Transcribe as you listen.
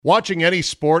Watching any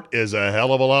sport is a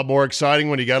hell of a lot more exciting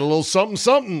when you got a little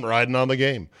something riding on the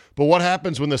game. But what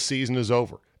happens when the season is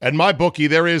over? At MyBookie,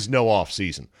 there is no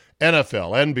off-season.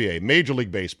 NFL, NBA, Major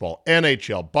League Baseball,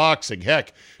 NHL, boxing,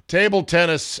 heck, table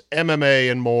tennis,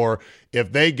 MMA, and more.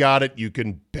 If they got it, you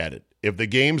can bet it. If the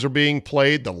games are being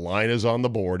played, the line is on the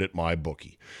board at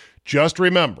MyBookie. Just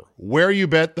remember, where you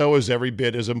bet, though, is every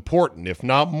bit as important, if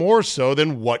not more so,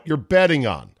 than what you're betting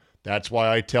on. That's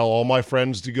why I tell all my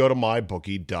friends to go to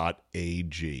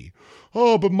mybookie.ag.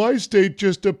 Oh, but my state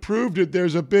just approved it.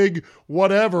 There's a big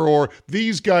whatever, or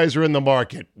these guys are in the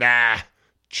market. Nah,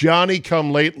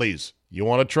 Johnny-come-latelys. You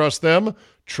want to trust them?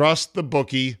 Trust the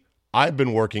bookie I've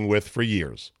been working with for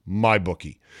years,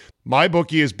 MyBookie.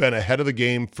 MyBookie has been ahead of the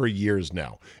game for years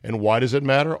now. And why does it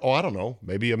matter? Oh, I don't know,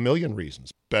 maybe a million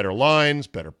reasons. Better lines,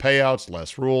 better payouts,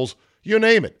 less rules, you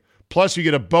name it. Plus, you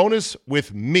get a bonus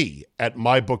with me at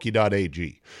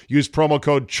mybookie.ag. Use promo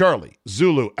code Charlie,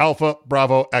 Zulu, Alpha,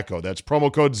 Bravo, Echo. That's promo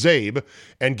code ZABE,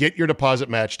 and get your deposit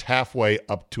matched halfway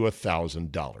up to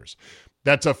 $1,000.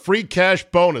 That's a free cash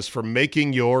bonus for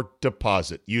making your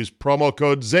deposit. Use promo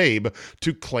code ZABE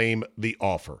to claim the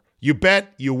offer. You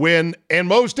bet, you win, and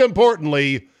most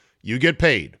importantly, you get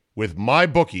paid with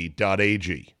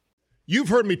mybookie.ag. You've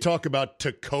heard me talk about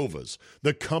Tecovas,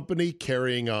 the company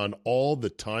carrying on all the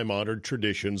time-honored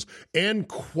traditions and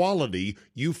quality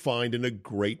you find in a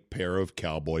great pair of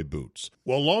cowboy boots.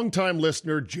 Well, longtime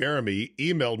listener Jeremy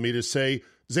emailed me to say,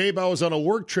 Zabe, I was on a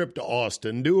work trip to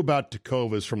Austin, knew about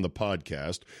Tecovas from the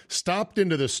podcast, stopped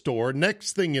into the store.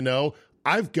 Next thing you know,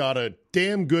 I've got a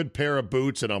damn good pair of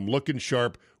boots and I'm looking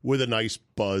sharp with a nice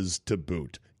buzz to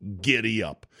boot. Giddy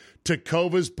up.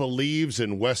 Tecovas believes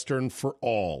in Western for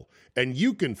all, and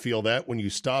you can feel that when you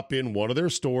stop in one of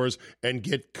their stores and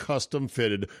get custom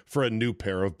fitted for a new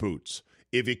pair of boots.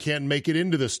 If you can't make it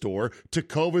into the store,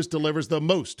 Tecovas delivers the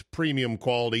most premium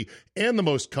quality and the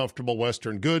most comfortable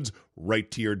Western goods right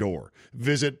to your door.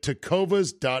 Visit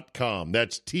tecovas.com.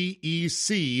 That's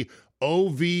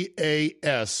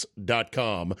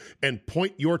TECOVAS.com and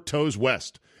point your toes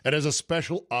west. And as a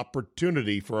special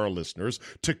opportunity for our listeners,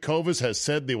 Tecovas has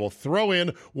said they will throw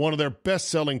in one of their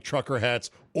best-selling trucker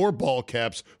hats or ball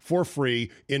caps for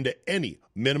free into any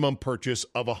minimum purchase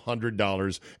of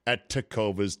 $100 at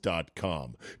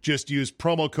tecovas.com. Just use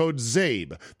promo code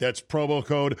ZABE. That's promo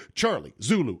code Charlie,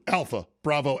 Zulu, Alpha,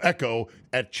 Bravo, Echo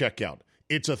at checkout.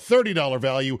 It's a $30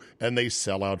 value, and they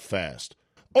sell out fast.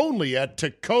 Only at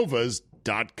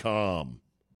tecovas.com.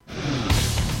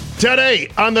 Today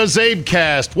on the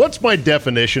Zabecast, what's my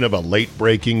definition of a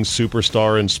late-breaking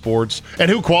superstar in sports?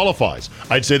 And who qualifies?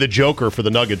 I'd say the Joker for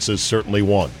the Nuggets is certainly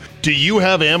one. Do you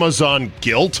have Amazon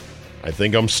guilt? I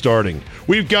think I'm starting.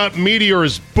 We've got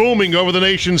meteors booming over the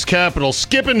nation's capital.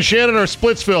 Skip and Shannon are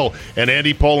Splitsville. And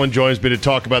Andy Poland joins me to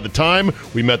talk about the time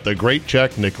we met the great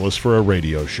Jack Nicklaus for a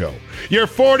radio show. Your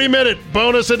 40-minute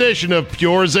bonus edition of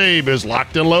Pure Zabe is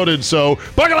locked and loaded, so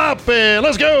buckle up and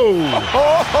let's go!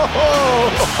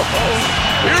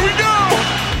 Here we go!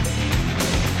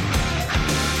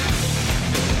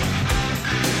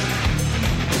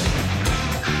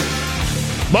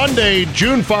 Monday,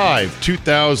 June 5,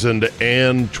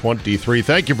 2023.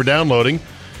 Thank you for downloading.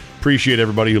 Appreciate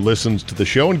everybody who listens to the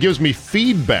show and gives me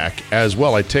feedback as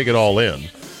well. I take it all in.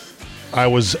 I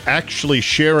was actually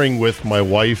sharing with my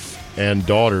wife and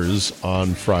daughters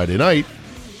on Friday night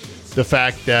the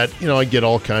fact that, I get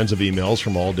all kinds of emails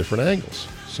from all different angles.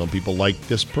 Some people like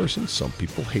this person. Some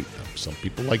people hate them. Some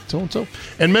people like so-and-so.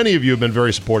 And many of you have been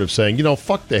very supportive saying,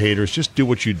 fuck the haters. Just do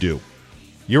what you do.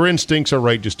 Your instincts are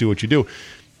right. Just do what you do.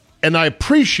 And I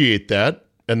appreciate that,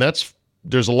 and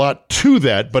there's a lot to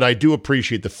that, but I do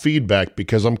appreciate the feedback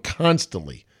because I'm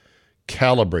constantly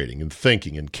calibrating and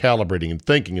thinking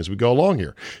as we go along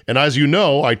here. And as you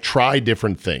know, I try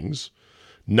different things,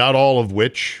 not all of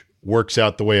which works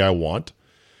out the way I want,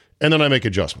 and then I make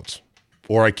adjustments,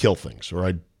 or I kill things, or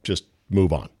I just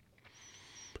move on.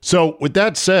 So with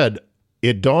that said,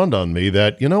 it dawned on me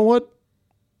that, you know what?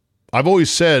 I've always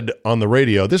said on the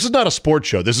radio, this is not a sports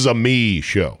show, this is a me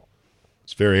show.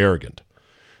 It's very arrogant.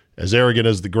 As arrogant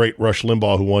as the great Rush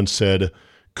Limbaugh, who once said,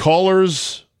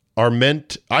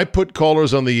 I put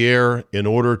callers on the air in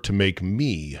order to make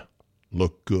me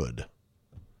look good.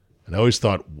 And I always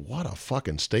thought, what a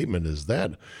fucking statement is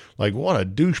that? Like, what a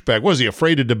douchebag. Was he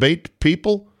afraid to debate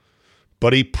people?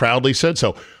 But he proudly said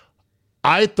so.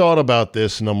 I thought about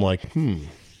this and I'm like,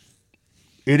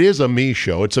 it is a me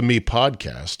show. It's a me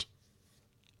podcast.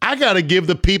 I got to give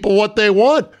the people what they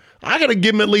want. I got to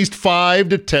give them at least 5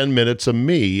 to 10 minutes of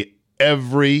me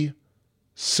every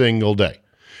single day.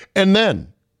 And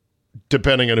then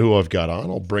depending on who I've got on,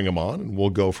 I'll bring them on and we'll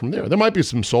go from there. There might be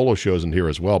some solo shows in here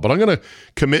as well, but I'm going to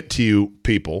commit to you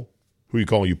people. Who are you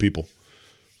calling you people?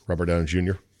 Robert Downey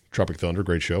Jr., Tropic Thunder,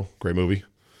 great show, great movie.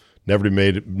 Never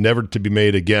to be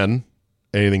made again.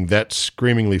 Anything that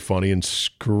screamingly funny and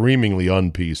screamingly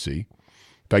un-PC. In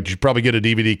fact, you should probably get a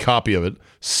DVD copy of it,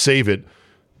 save it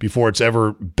before it's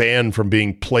ever banned from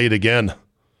being played again.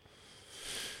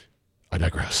 I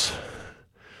digress.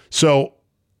 So,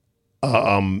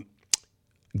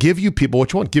 give you people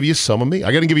what you want. Give you some of me.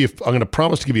 I'm going to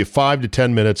promise to give you 5 to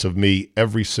 10 minutes of me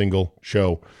every single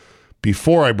show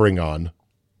before I bring on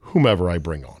whomever I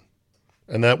bring on.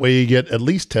 And that way you get at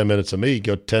least 10 minutes of me. You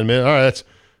go 10 minutes. All right,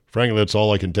 frankly, that's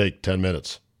all I can take, 10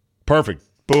 minutes. Perfect.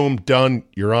 Boom, done.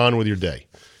 You're on with your day.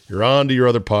 You're on to your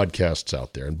other podcasts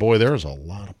out there. And boy, there's a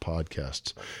lot of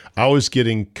podcasts. I was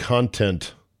getting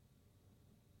content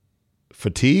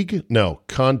fatigue? No,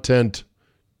 content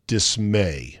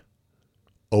dismay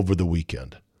over the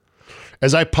weekend.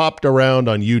 As I popped around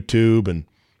on YouTube and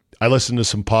I listened to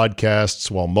some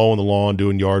podcasts while mowing the lawn,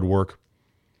 doing yard work,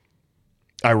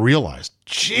 I realized,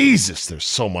 Jesus, there's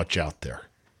so much out there.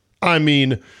 I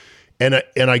mean, and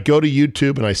I go to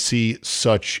YouTube and I see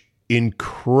such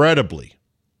incredibly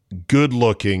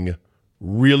good-looking,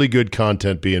 really good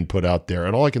content being put out there.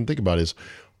 And all I can think about is,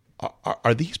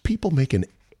 are these people making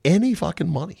any fucking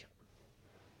money?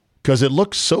 Because it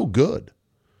looks so good.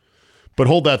 But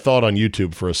hold that thought on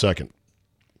YouTube for a second.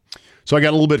 So I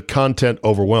got a little bit content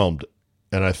overwhelmed,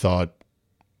 and I thought,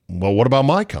 well, what about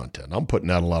my content? I'm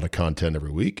putting out a lot of content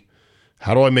every week.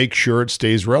 How do I make sure it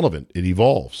stays relevant? It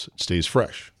evolves. It stays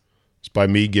fresh. It's by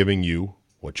me giving you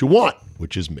what you want,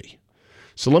 which is me.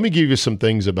 So let me give you some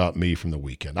things about me from the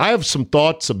weekend. I have some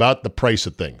thoughts about the price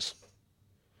of things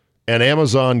and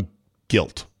Amazon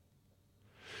guilt.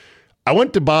 I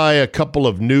went to buy a couple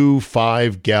of new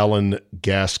 5-gallon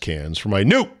gas cans for my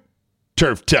new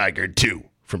Turf Tiger 2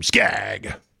 from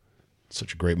Skag.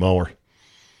 Such a great mower.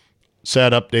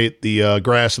 Sad update, the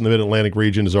grass in the Mid-Atlantic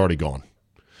region is already gone.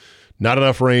 Not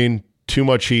enough rain, too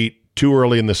much heat, too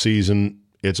early in the season.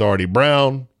 It's already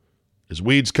brown. There's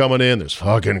weeds coming in. There's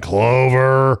fucking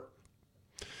clover.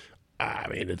 I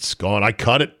mean, it's gone. I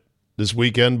cut it this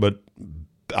weekend, but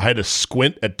I had to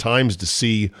squint at times to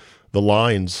see the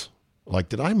lines. Like,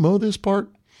 did I mow this part?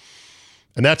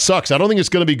 And that sucks. I don't think it's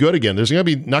going to be good again. There's not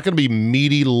going to be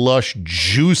meaty, lush,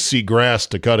 juicy grass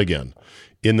to cut again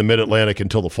in the Mid-Atlantic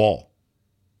until the fall.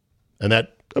 And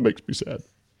that makes me sad.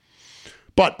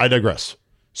 But I digress.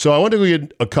 So I went to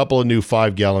get a couple of new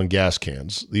 5-gallon gas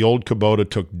cans. The old Kubota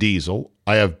took diesel.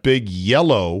 I have big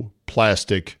yellow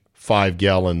plastic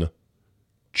 5-gallon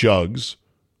jugs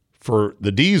for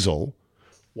the diesel.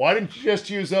 Why didn't you just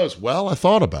use those? Well, I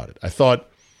thought about it. I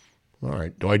thought, all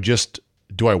right,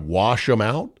 do I wash them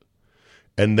out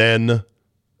and then,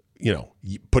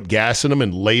 put gas in them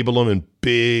and label them in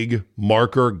big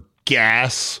marker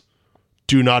gas?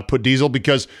 Do not put diesel,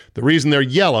 because the reason they're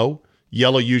yellow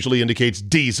usually indicates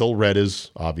diesel. Red is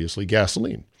obviously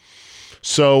gasoline.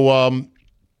 So I'm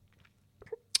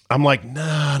like,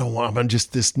 nah, I don't want. I'm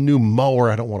just this new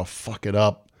mower. I don't want to fuck it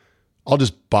up.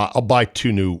 I'll buy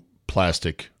 2 new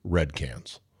plastic red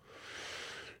cans.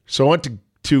 So I went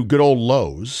to good old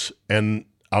Lowe's, and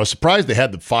I was surprised they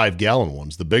had the 5-gallon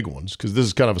ones, the big ones, because this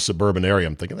is kind of a suburban area.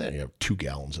 I'm thinking, you have 2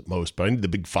 gallons at most, but I need the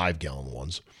big 5-gallon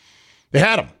ones. They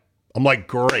had them. I'm like,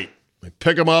 great. I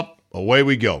pick them up, away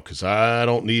we go, because I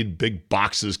don't need big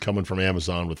boxes coming from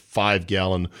Amazon with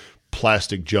 5-gallon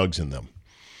plastic jugs in them.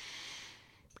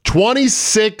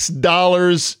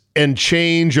 $26 and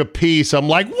change a piece. I'm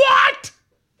like, what?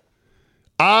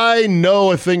 I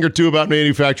know a thing or two about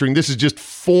manufacturing. This is just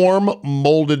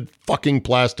form-molded fucking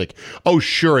plastic. Oh,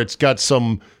 sure, it's got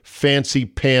some fancy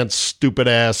pants,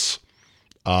 stupid-ass,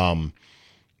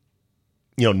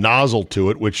 nozzle to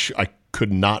it, which I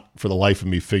could not for the life of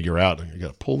me figure out. You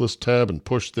got to pull this tab and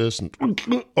push this. And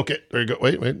okay, there you go.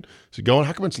 Wait. Is it going?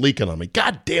 How come it's leaking on me?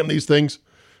 God damn these things.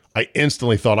 I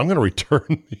instantly thought, I'm going to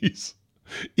return these,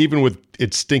 even with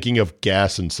it stinking of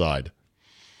gas inside.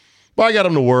 Well, I got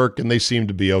them to work, and they seemed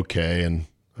to be okay, and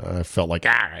I felt like,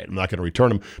 all right, I'm not going to return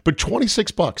them. But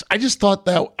 $26, I just thought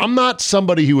that I'm not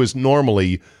somebody who is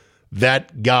normally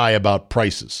that guy about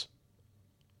prices.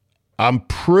 I'm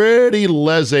pretty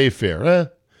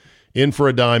laissez-faire. In for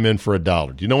a dime, in for a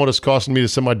dollar. Do you know what it's costing me to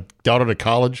send my daughter to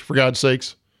college, for God's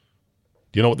sakes?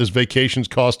 Do you know what this vacation's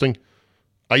costing?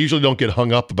 I usually don't get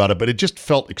hung up about it, but it just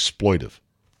felt exploitive.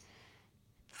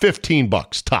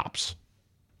 $15 tops.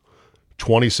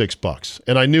 $26.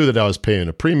 And I knew that I was paying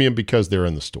a premium because they're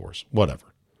in the stores.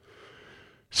 Whatever.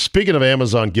 Speaking of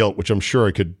Amazon guilt, which I'm sure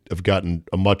I could have gotten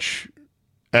a much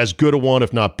as good a one,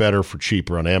 if not better, for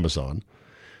cheaper on Amazon.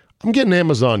 I'm getting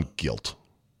Amazon guilt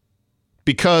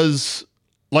because,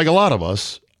 like a lot of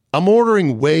us, I'm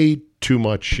ordering way too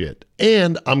much shit,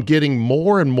 and I'm getting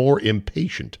more and more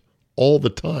impatient all the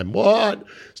time. What?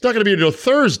 It's not going to be until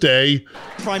Thursday.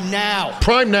 Prime now.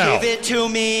 Give it to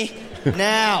me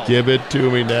now. Give it to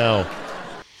me now.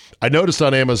 I noticed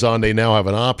on Amazon they now have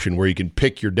an option where you can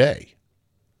pick your day.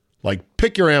 Like,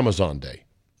 pick your Amazon day.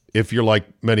 If you're like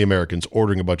many Americans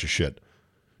ordering a bunch of shit.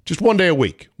 Just one day a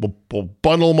week. We'll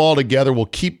bundle them all together. We'll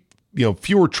keep,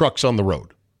 fewer trucks on the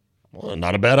road. Well,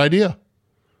 not a bad idea.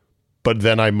 But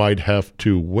then I might have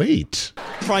to wait.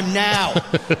 Prime now.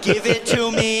 Give it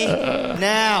to me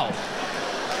now.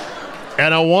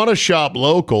 And I want to shop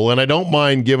local, and I don't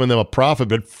mind giving them a profit,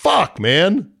 but fuck,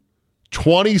 man.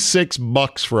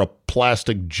 $26 for a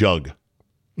plastic jug.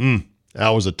 That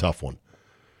was a tough one.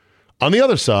 On the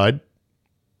other side,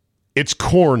 it's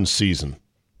corn season.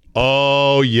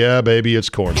 Oh, yeah, baby, it's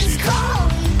corn season.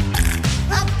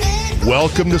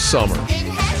 Welcome to summer.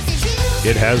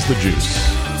 It has the juice.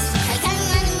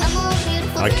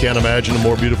 I can't imagine a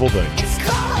more beautiful thing.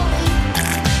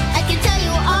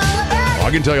 I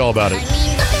can tell you all about it.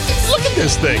 Look at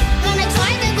this thing.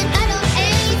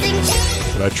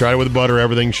 When I tried it with butter,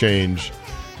 everything changed.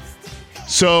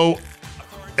 So,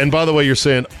 and by the way, you're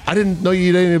saying, I didn't know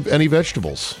you eat any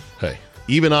vegetables. Hey,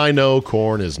 even I know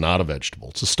corn is not a vegetable.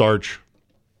 It's a starch.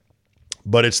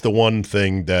 But it's the one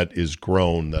thing that is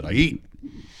grown that I eat.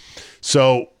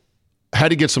 So, had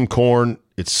to get some corn.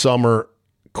 It's summer.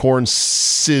 Corn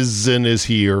season is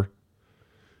here.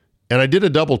 And I did a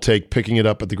double take picking it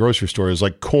up at the grocery store. It was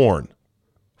like corn.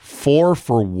 4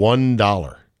 for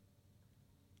 $1.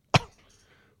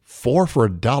 4 for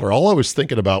 $1. All I was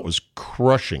thinking about was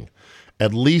crushing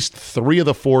at least 3 of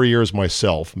the 4 years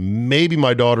myself. Maybe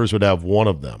my daughters would have one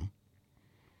of them.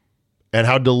 And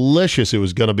how delicious it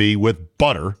was going to be with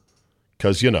butter.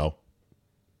 Because,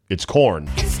 it's corn.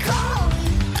 It's corn.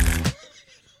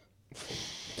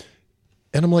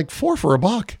 And I'm like, 4 for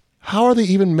 $1. How are they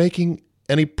even making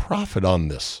any profit on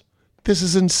this? This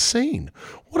is insane.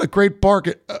 What a great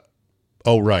bargain.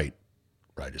 Oh, right.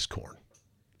 Right, it's corn.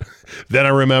 Then I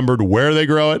remembered where they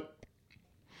grow it,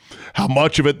 how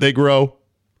much of it they grow,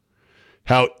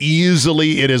 how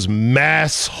easily it is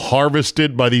mass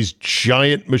harvested by these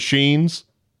giant machines.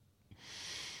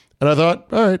 And I thought,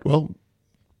 all right, well,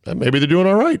 maybe they're doing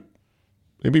all right.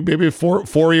 Maybe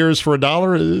 4 years for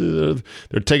 $1.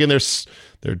 They're taking that's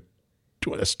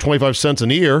 25 cents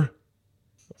an ear.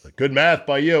 Good math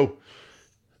by you.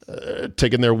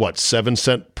 Taking their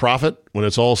 7-cent profit when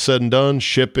it's all said and done,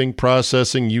 shipping,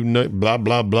 processing, blah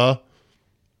blah blah,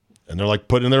 and they're like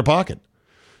putting it in their pocket.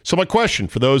 So my question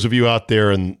for those of you out there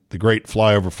in the great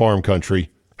flyover farm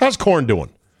country: how's corn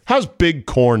doing? How's big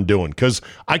corn doing? Because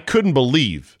I couldn't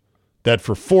believe that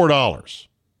for $4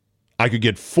 I could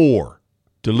get 4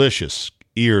 delicious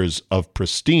ears of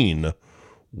pristine,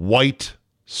 white,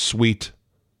 sweet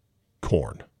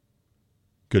corn.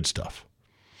 Good stuff.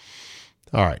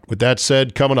 All right, with that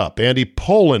said, coming up, Andy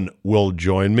Pollin will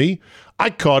join me. I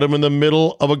caught him in the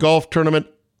middle of a golf tournament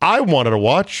I wanted to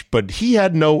watch, but he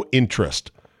had no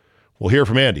interest. We'll hear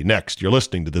from Andy next. You're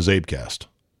listening to the Zabecast.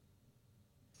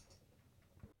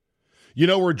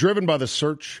 We're driven by the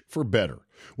search for better.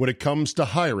 When it comes to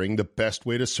hiring, the best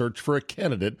way to search for a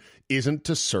candidate isn't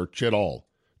to search at all.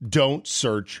 Don't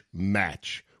search,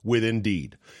 match with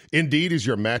Indeed. Indeed is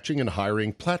your matching and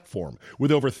hiring platform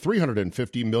with over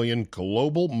 350 million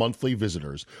global monthly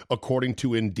visitors, according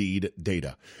to Indeed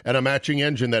data, and a matching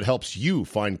engine that helps you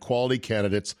find quality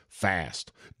candidates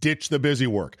fast. Ditch the busy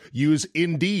work. Use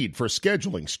Indeed for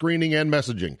scheduling, screening, and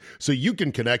messaging so you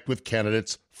can connect with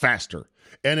candidates faster.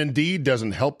 And Indeed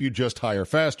doesn't help you just hire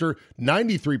faster.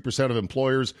 93% of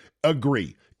employers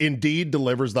agree. Indeed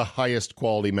delivers the highest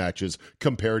quality matches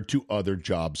compared to other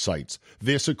job sites.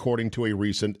 This according to a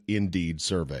recent Indeed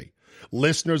survey.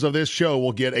 Listeners of this show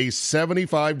will get a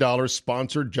 $75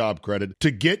 sponsored job credit to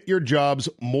get your jobs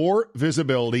more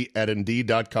visibility at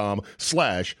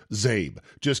Indeed.com/Zabe.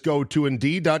 Just go to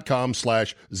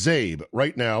Indeed.com/Zabe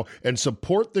right now and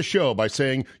support the show by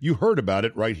saying you heard about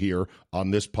it right here on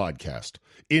this podcast.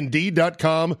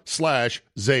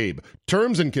 Indeed.com/Zabe.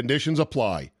 Terms and conditions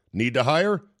apply. Need to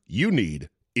hire? You need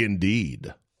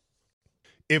Indeed.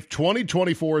 If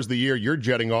 2024 is the year you're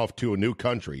jetting off to a new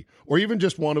country, or even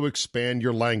just want to expand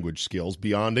your language skills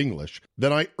beyond English,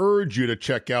 then I urge you to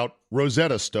check out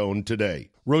Rosetta Stone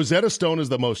today. Rosetta Stone is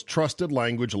the most trusted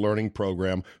language learning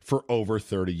program for over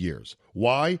 30 years.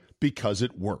 Why? Because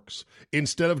it works.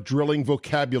 Instead of drilling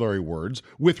vocabulary words,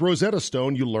 with Rosetta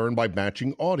Stone you learn by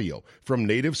matching audio from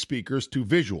native speakers to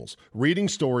visuals, reading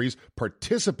stories,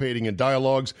 participating in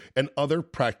dialogues, and other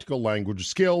practical language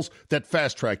skills that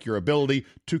fast-track your ability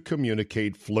to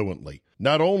communicate fluently.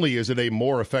 Not only is it a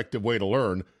more effective way to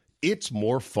learn, it's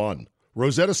more fun.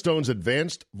 Rosetta Stone's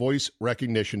advanced voice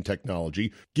recognition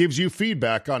technology gives you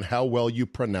feedback on how well you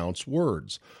pronounce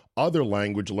words. Other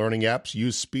language learning apps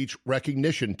use speech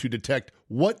recognition to detect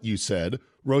what you said.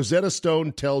 Rosetta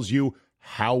Stone tells you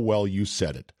how well you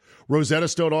said it. Rosetta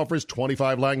Stone offers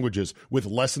 25 languages with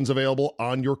lessons available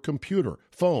on your computer,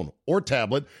 phone, or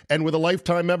tablet, and with a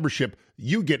lifetime membership,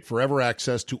 you get forever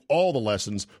access to all the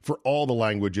lessons for all the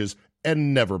languages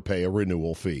and never pay a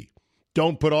renewal fee.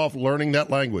 Don't put off learning that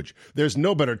language. There's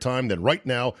no better time than right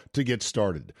now to get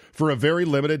started. For a very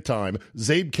limited time,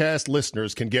 Zabecast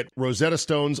listeners can get Rosetta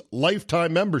Stone's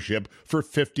lifetime membership for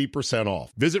 50%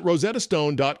 off. Visit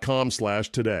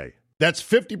rosettastone.com/today. That's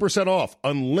 50% off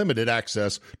unlimited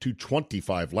access to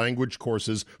 25 language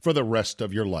courses for the rest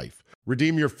of your life.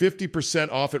 Redeem your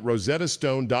 50% off at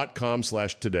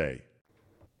rosettastone.com/today.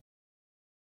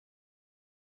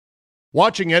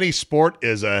 Watching any sport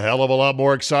is a hell of a lot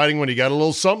more exciting when you got a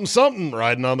little something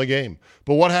riding on the game.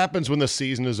 But what happens when the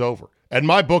season is over? At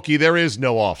MyBookie, there is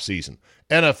no off-season.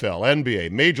 NFL, NBA,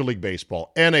 Major League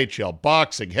Baseball, NHL,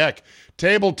 boxing, heck,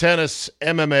 table tennis,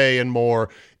 MMA, and more.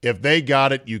 If they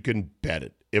got it, you can bet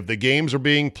it. If the games are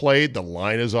being played, the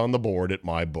line is on the board at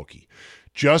MyBookie.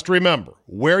 Just remember,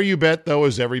 where you bet, though,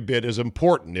 is every bit as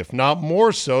important, if not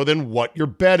more so, than what you're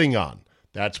betting on.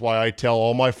 That's why I tell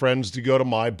all my friends to go to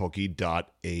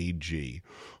mybookie.ag.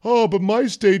 Oh, but my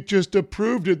state just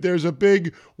approved it. There's a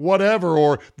big whatever,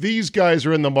 or these guys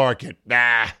are in the market.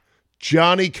 Nah,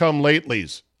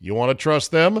 Johnny-come-latelys. You want to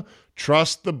trust them?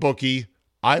 Trust the bookie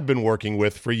I've been working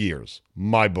with for years,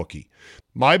 MyBookie.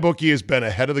 MyBookie has been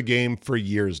ahead of the game for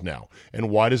years now. And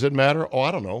why does it matter? Oh,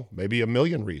 I don't know, maybe a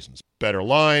million reasons. Better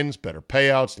lines, better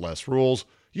payouts, less rules,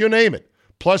 you name it.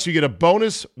 Plus, you get a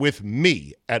bonus with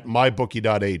me at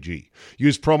mybookie.ag.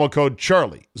 Use promo code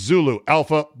Charlie, Zulu,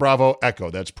 Alpha, Bravo, Echo.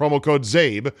 That's promo code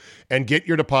ZABE, and get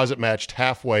your deposit matched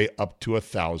halfway up to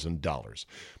 $1,000.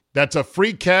 That's a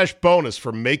free cash bonus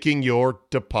for making your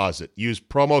deposit. Use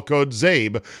promo code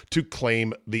ZABE to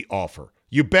claim the offer.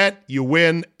 You bet, you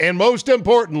win, and most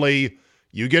importantly,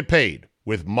 you get paid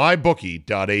with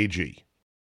mybookie.ag.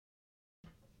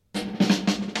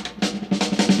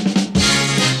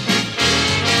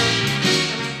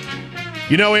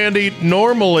 You know, Andy,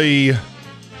 normally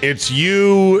it's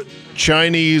you,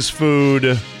 Chinese food,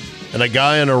 and a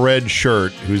guy in a red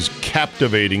shirt who's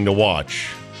captivating to watch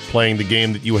playing the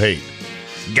game that you hate,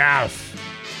 golf.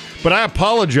 But I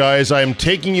apologize, I am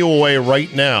taking you away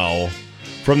right now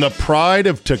from the pride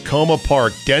of Tacoma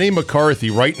Park, Denny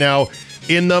McCarthy, right now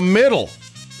in the middle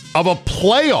of a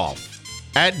playoff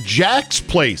at Jack's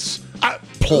Place.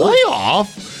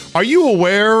 Playoff? Are you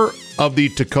aware of the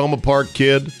Tacoma Park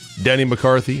kid, Denny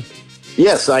McCarthy?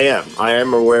 Yes, I am. I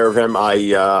am aware of him. I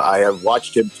have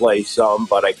watched him play some,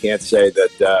 but I can't say that.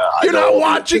 You're not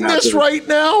watching this right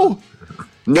now?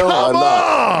 No, Come I'm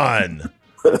not. on!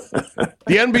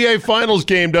 The NBA Finals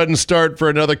game doesn't start for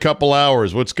another couple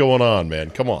hours. What's going on, man?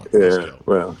 Come on. Yeah,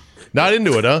 well, not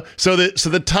into it, huh? So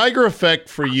the Tiger effect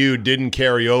for you didn't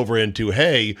carry over into,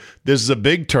 hey, this is a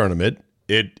big tournament.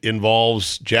 It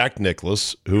involves Jack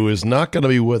Nicklaus, who is not going to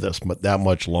be with us that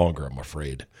much longer, I'm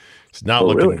afraid. He's not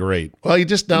looking really? Great. Well, he's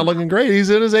just not looking great. He's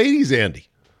in his 80s, Andy.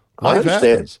 Life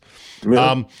happens.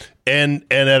 Yeah. And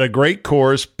at a great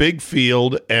course, big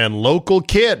field, and local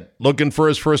kid looking for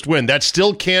his first win. That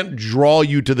still can't draw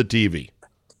you to the TV.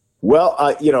 Well,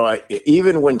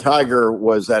 even when Tiger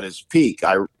was at his peak,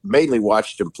 I mainly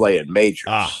watched him play in majors.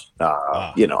 I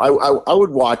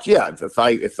would watch. Yeah,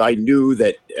 if I knew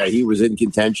that he was in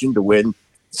contention to win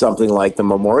something like the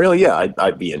Memorial, yeah,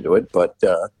 I'd be into it. But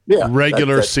yeah,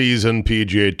 regular season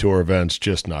PGA Tour events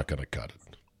just not going to cut it.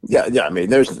 Yeah. I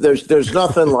mean, there's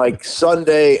nothing like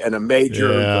Sunday and a major,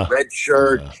 the red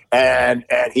shirt, and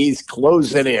he's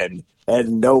closing in.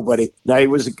 And nobody. Now he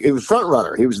was front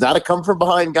runner. He was not a come from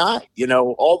behind guy. You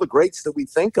know, all the greats that we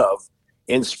think of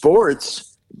in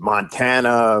sports,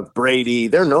 Montana, Brady,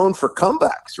 they're known for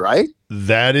comebacks, right?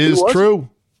 That is true.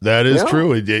 That is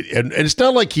true. And it's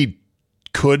not like he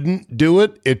couldn't do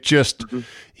it. It just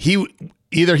he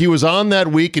was on that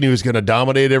week and he was going to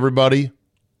dominate everybody,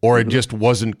 or it just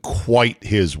wasn't quite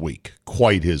his week.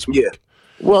 Yeah.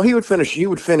 Well, he would finish.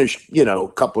 A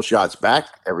couple shots back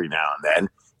every now and then.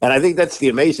 And I think that's the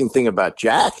amazing thing about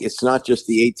Jack. It's not just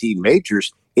the 18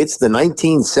 majors, it's the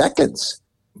 19 seconds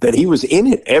that he was in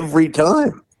it every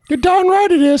time. You're darn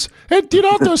right it is. And,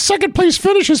 the second place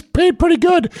finish is paid pretty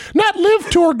good. Not Live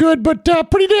Tour good, but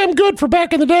pretty damn good for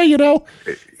back in the day,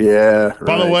 Yeah.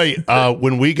 By the way,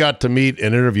 when we got to meet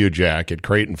and interview Jack at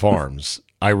Creighton Farms,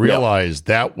 I realized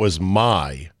that was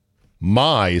my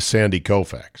Sandy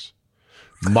Koufax.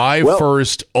 My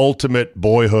first ultimate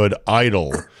boyhood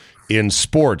idol in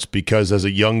sports, because as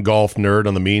a young golf nerd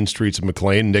on the mean streets of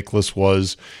McLean, Nicklaus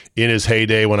was in his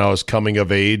heyday when I was coming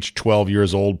of age, 12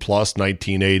 years old plus,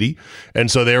 1980. And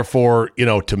so therefore,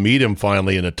 to meet him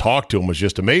finally and to talk to him was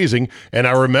just amazing. And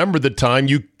I remember the time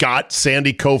you got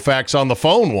Sandy Koufax on the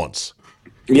phone once.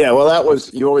 Yeah, well,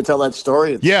 you want me to tell that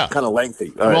story? It's kind of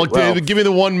lengthy. Well, give me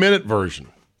the 1 minute version.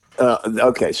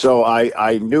 Okay, so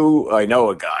I know a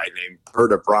guy named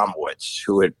Bert Abramowitz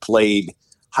who had played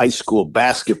high school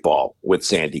basketball with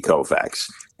Sandy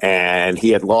Koufax, and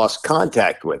he had lost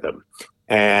contact with him.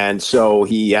 And so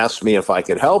he asked me if I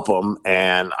could help him,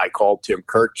 and I called Tim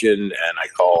Kirchin and I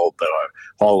called the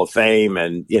Hall of Fame,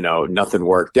 and nothing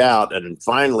worked out. And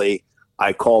finally,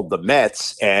 I called the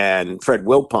Mets, and Fred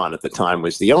Wilpon at the time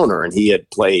was the owner, and he had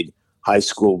played high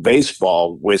school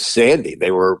baseball with Sandy.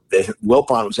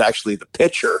 Wilpon was actually the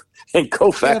pitcher, and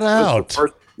Koufax was the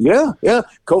first. Yeah.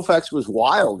 Koufax was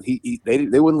wild.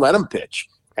 They wouldn't let him pitch,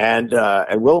 and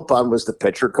Wilpon was the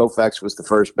pitcher. Koufax was the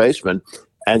first baseman,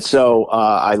 and so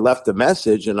I left a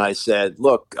message and I said,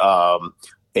 "Look,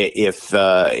 if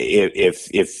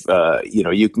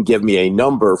you can give me a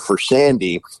number for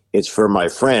Sandy, it's for my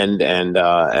friend, and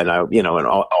I and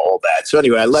all that." So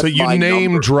anyway, I left. So you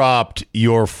name dropped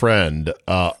your friend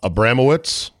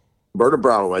Abramowitz. Bert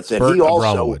Abramowitz, and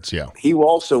he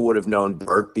also would have known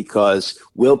Bert because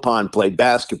Wilpon played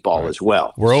basketball as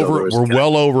well. We're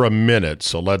well over a minute,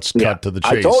 so let's cut to the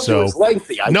chase. I told you it was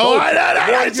lengthy.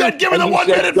 I said give me the 1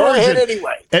 minute version. Go ahead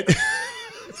anyway.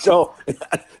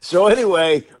 So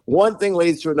anyway, one thing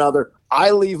leads to another.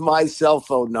 I leave my cell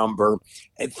phone number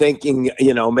and thinking,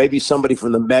 maybe somebody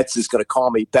from the Mets is going to call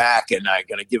me back and I'm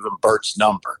going to give him Bert's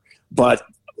number, but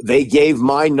they gave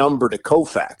my number to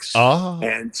Koufax,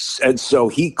 and so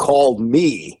he called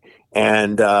me,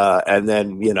 and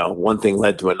then one thing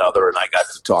led to another, and I got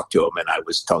to talk to him, and I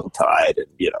was tongue tied, and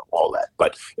all that.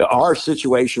 But our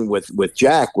situation with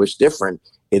Jack was different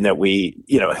in that we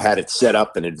had it set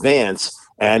up in advance,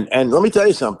 and let me tell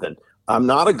you something. I'm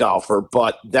not a golfer,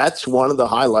 but that's one of the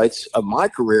highlights of my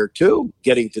career too,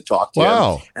 getting to talk to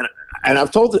him. And I've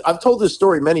told this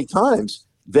story many times.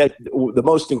 That the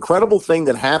most incredible thing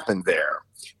that happened there,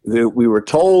 we were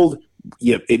told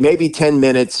it may be 10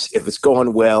 minutes, if it's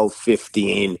going well,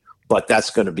 15, but that's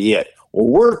going to be it. Well,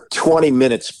 we're 20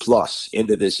 minutes plus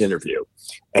into this interview,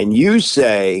 and you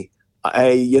say,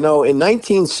 in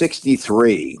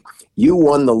 1963, you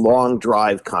won the long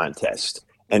drive contest.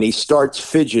 And he starts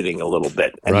fidgeting a little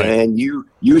bit. And then you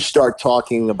start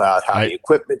talking about how the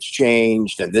equipment's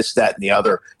changed and this, that, and the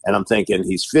other. And I'm thinking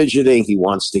he's fidgeting. He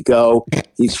wants to go.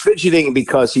 He's fidgeting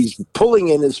because he's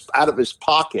pulling out of his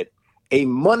pocket a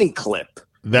money clip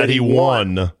that he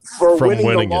won for from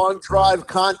winning the long drive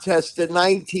contest in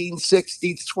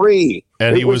 1963.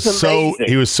 And he was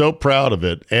so proud of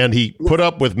it. And he put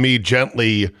up with me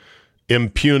gently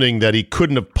impugning that he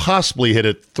couldn't have possibly hit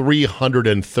it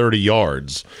 330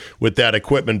 yards with that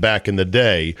equipment back in the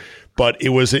day. But it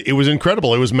was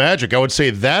incredible. It was magic. I would say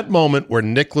that moment where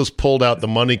Nicklaus pulled out the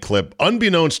money clip,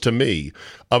 unbeknownst to me,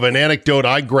 of an anecdote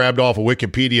I grabbed off of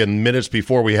Wikipedia minutes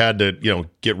before we had to,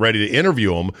 get ready to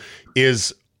interview him,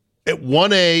 is at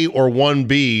 1A or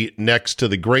 1B next to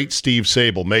the great Steve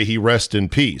Sable. May he rest in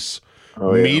peace.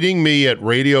 Meeting me at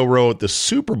Radio Row at the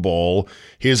Super Bowl,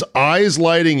 his eyes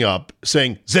lighting up,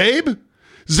 saying, Zabe,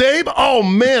 oh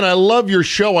man, I love your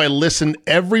show. I listen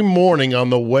every morning on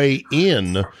the way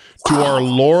in to our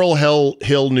Laurel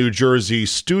Hill, New Jersey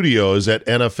studios at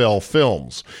NFL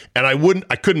Films. And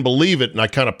I couldn't believe it, and I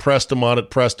kind of pressed him on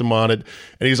it, and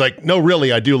he's like, no,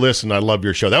 really, I do listen. I love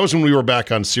your show. That was when we were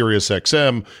back on Sirius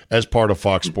XM as part of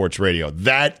Fox Sports Radio.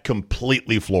 That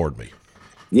completely floored me.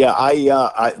 Yeah,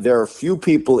 I there are few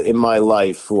people in my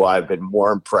life who I've been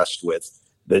more impressed with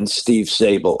than Steve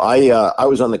Sable. I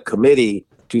was on the committee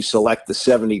to select the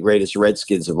 70 greatest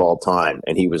Redskins of all time,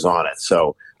 and he was on it.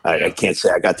 So I can't say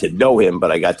I got to know him, but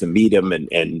I got to meet him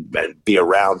and be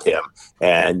around him.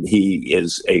 And he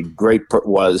is a great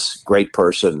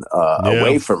person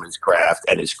away from his craft,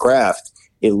 and his craft.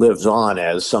 It lives on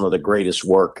as some of the greatest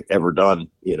work ever done,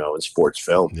 in sports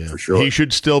film, for sure. He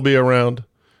should still be around.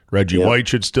 Reggie White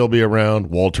should still be around.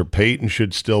 Walter Payton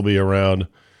should still be around.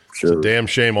 Sure. It's a damn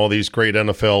shame all these great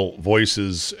NFL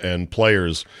voices and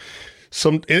players.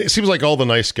 It seems like all the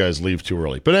nice guys leave too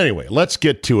early. But anyway, let's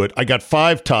get to it. I got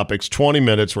 5 topics, 20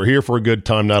 minutes. We're here for a good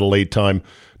time, not a late time,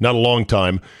 not a long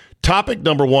time. Topic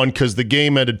number 1, because the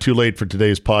game ended too late for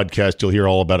today's podcast. You'll hear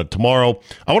all about it tomorrow.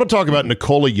 I want to talk about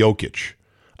Nikola Jokic.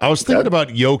 I was thinking about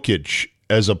Jokic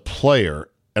as a player,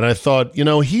 and I thought,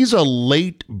 he's a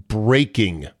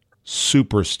late-breaking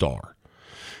superstar.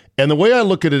 And the way I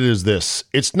look at it is this.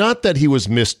 It's not that he was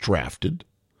misdrafted,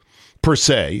 per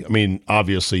se. I mean,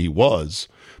 obviously he was.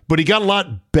 But he got a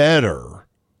lot better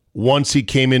once he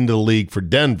came into the league for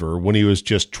Denver when he was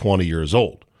just 20 years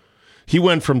old. He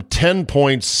went from 10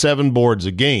 points, 7 boards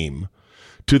a game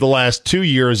to the last 2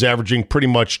 years averaging pretty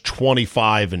much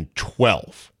 25 and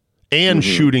 12 and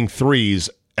shooting threes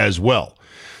as well.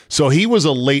 So he was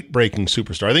a late-breaking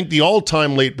superstar. I think the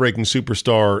all-time late-breaking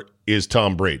superstar is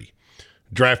Tom Brady.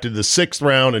 Drafted the 6th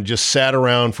round and just sat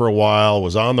around for a while,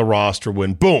 was on the roster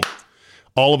when, boom,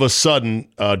 all of a sudden,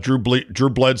 Drew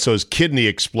Bledsoe's kidney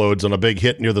explodes on a big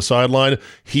hit near the sideline.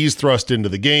 He's thrust into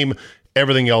the game.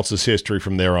 Everything else is history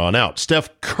from there on out.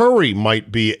 Steph Curry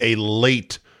might be a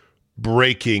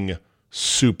late-breaking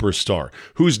superstar.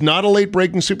 Who's not a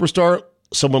late-breaking superstar?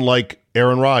 Someone like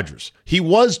Aaron Rodgers. He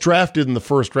was drafted in the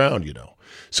 1st round,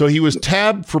 So he was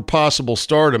tabbed for possible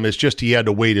stardom. It's just he had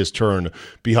to wait his turn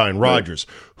behind Rodgers.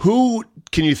 Who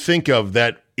can you think of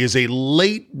that is a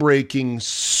late-breaking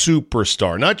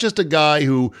superstar? Not just a guy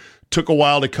who took a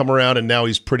while to come around and now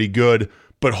he's pretty good,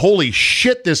 but holy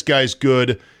shit, this guy's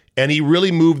good. And he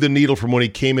really moved the needle from when he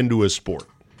came into his sport.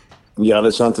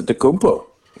 Giannis Antetokounmpo.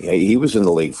 Yeah, he was in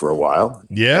the league for a while.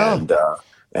 Yeah.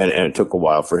 And it took a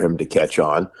while for him to catch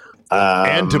on.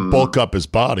 And to bulk up his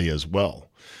body as well.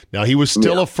 Now, he was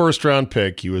still a first-round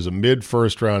pick. He was a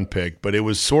mid-first-round pick, but it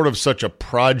was sort of such a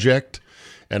project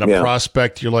and a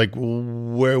prospect. You're like,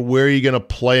 where are you going to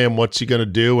play him? What's he going to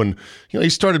do? And he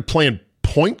started playing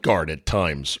point guard at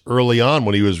times early on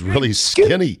when he was really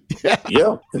skinny.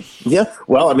 Yeah.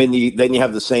 Well, I mean, then you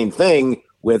have the same thing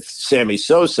with Sammy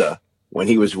Sosa when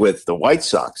he was with the White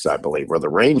Sox, I believe, or the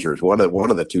Rangers, one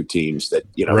of the 2 teams that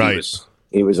right.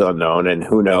 he was unknown, and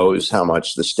who knows how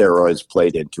much the steroids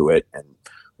played into it and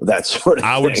that sort of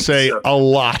thing. I would say a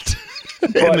lot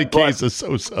in the case of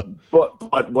Sosa.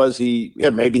 But was he? Yeah,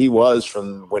 maybe he was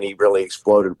from when he really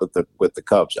exploded with the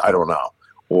Cubs. I don't know.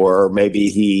 Or maybe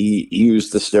he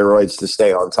used the steroids to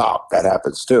stay on top. That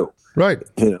happens too. Right.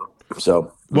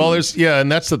 So. Well,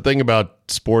 and that's the thing about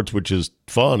sports, which is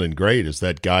fun and great, is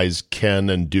that guys can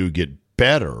and do get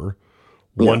better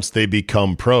once they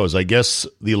become pros. I guess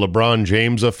the LeBron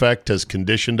James effect has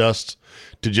conditioned us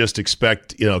to just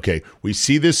expect, okay, we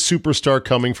see this superstar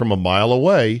coming from a mile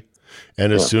away,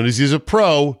 and as soon as he's a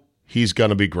pro, he's going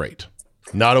to be great.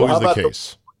 Not always the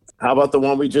case. How about the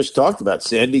one we just talked about,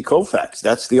 Sandy Koufax?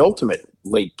 That's the ultimate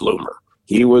late bloomer.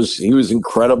 He was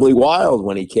incredibly wild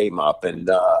when he came up, and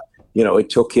it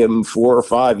took him 4 or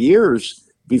 5 years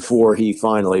before he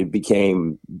finally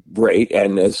became great.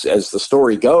 And as the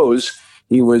story goes,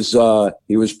 he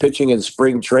was pitching in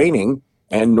spring training,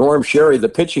 and Norm Sherry, the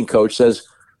pitching coach, says,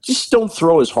 "Just don't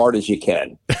throw as hard as you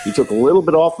can." He took a little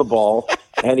bit off the ball,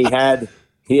 and he had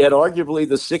arguably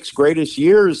the 6 greatest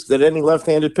years that any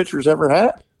left-handed pitcher's ever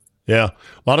had. Yeah.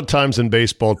 A lot of times in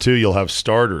baseball, too, you'll have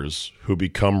starters who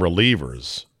become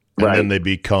relievers, and then they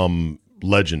become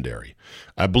legendary.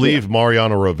 I believe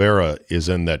Mariano Rivera is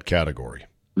in that category.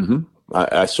 Mm-hmm.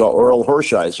 I saw Earl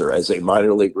Hershiser as a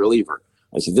minor league reliever.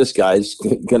 I said, this guy's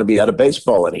going to be out of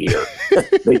baseball in a year.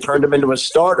 They turned him into a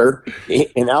starter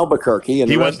in Albuquerque.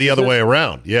 And he went the other way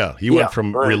around. Yeah. He went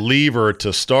from reliever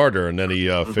to starter, and then he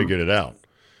figured it out.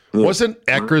 Yeah. Wasn't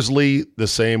Eckersley the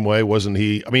same way? Wasn't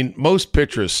he? I mean, most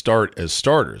pitchers start as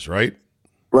starters, right?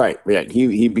 Right. Yeah.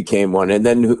 He became one. And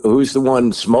then who's the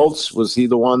one? Smoltz? Was he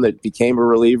the one that became a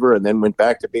reliever and then went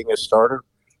back to being a starter?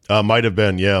 Might have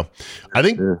been, yeah. I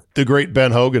think the great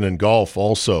Ben Hogan in golf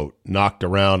also knocked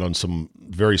around on some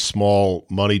very small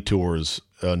money tours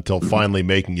until finally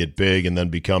making it big and then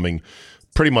becoming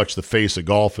pretty much the face of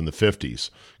golf in the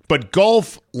 50s. But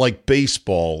golf, like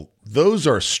baseball, those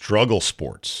are struggle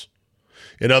sports.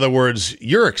 In other words,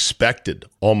 you're expected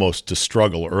almost to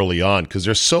struggle early on because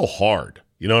they're so hard.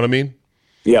 You know what I mean?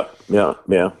 Yeah.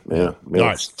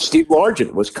 Right. Steve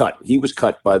Largent was cut. He was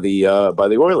cut by the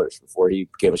Oilers before he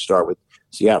became a star with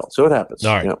Seattle. So it happens.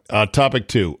 All right. Topic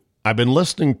 2. I've been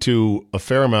listening to a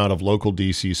fair amount of local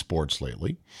DC sports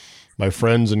lately. My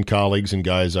friends and colleagues and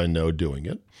guys I know doing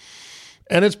it.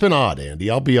 And it's been odd, Andy.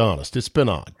 I'll be honest. It's been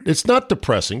odd. It's not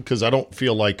depressing because I don't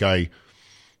feel like I'm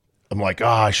like,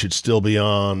 I should still be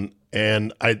on.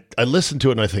 And I listen to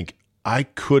it and I think, I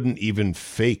couldn't even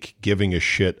fake giving a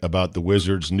shit about the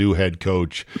Wizards' new head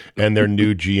coach and their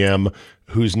new GM,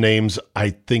 whose names I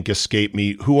think escape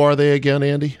me. Who are they again,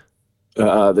 Andy?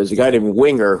 There's a guy named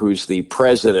Winger who's the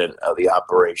president of the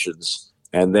operations,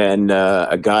 and then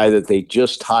a guy that they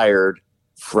just hired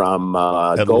from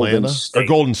Atlanta? Golden State. Or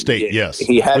Golden State, yes.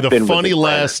 He had with been a funny with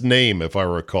last name, if I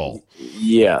recall.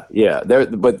 Yeah.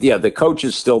 The coach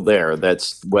is still there.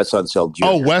 That's Wes Unseld Jr.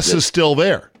 Oh, Wes is still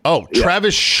there. Oh, yeah.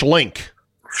 Travis Schlenk.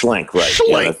 Schlenk, right.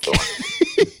 Schlenk.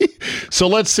 Yeah, so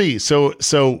let's see. So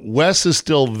Wes is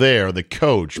still there, the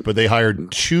coach, but they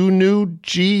hired 2 new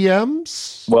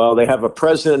GMs? Well, they have a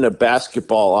president of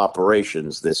basketball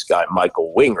operations, this guy,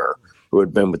 Michael Winger, who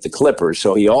had been with the Clippers.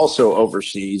 So he also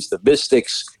oversees the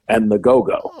Mystics and the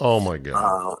Go-Go. Oh, my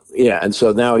God. And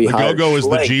so now he hired Go-Go is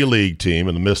the Schlenk. G League team,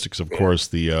 and the Mystics, of course,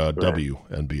 the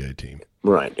WNBA team.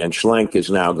 Right, and Schlenk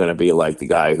is now going to be like the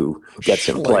guy who gets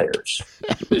him players.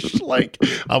 Schlenk.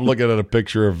 I'm looking at a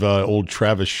picture of old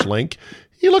Travis Schlenk.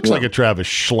 He looks like a Travis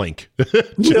Schlenk,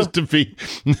 just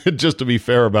to be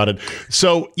fair about it.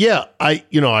 So yeah, I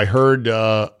heard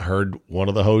one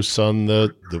of the hosts on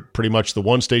the pretty much the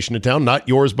one station in town, not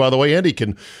yours by the way. Andy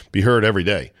can be heard every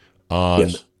day on.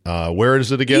 Yes. Where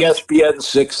is it again? ESPN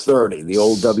 630, the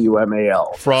old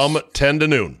WMAL, from 10 to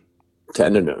noon.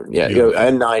 10 to noon, yeah.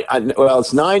 And 9.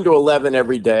 It's 9 to 11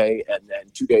 every day, and then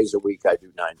 2 days a week I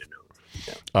do 9 to noon.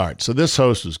 Yeah. All right, so this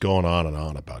host was going on and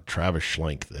on about Travis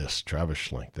Schlenk this, Travis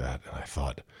Schlenk that, and I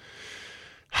thought,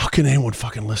 how can anyone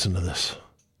fucking listen to this?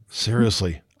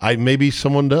 Seriously, maybe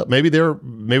someone does. Maybe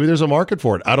there's a market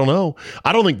for it. I don't know.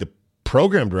 I don't think the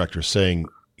program director is saying,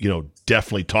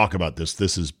 definitely talk about this.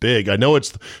 This is big. I know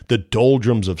it's the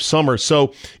doldrums of summer,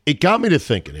 so it got me to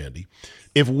thinking, Andy.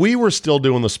 If we were still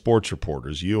doing the sports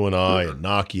reporters, you and I and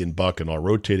Naki and Buck and our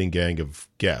rotating gang of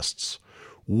guests,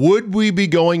 would we be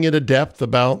going into depth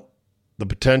about the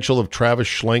potential of Travis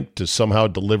Schlenk to somehow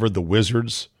deliver the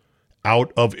Wizards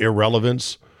out of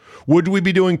irrelevance? Would we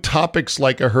be doing topics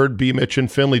like I heard B. Mitch and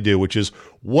Finley do, which is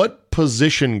what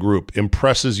position group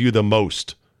impresses you the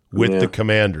most with the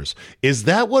Commanders? Is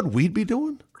that what we'd be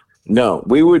doing? No,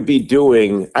 we would be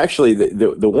doing actually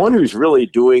the one who's really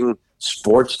doing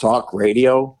sports talk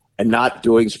radio and not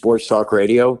doing sports talk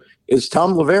radio is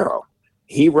Tom Lavero.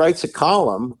 He writes a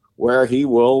column where he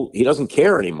doesn't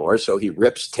care anymore, so he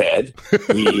rips Ted.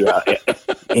 He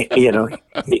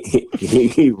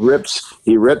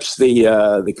rips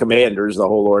the Commanders, the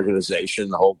whole organization,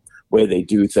 the whole way they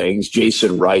do things.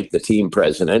 Jason Wright, the team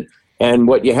president. And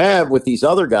what you have with these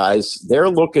other guys, they're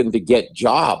looking to get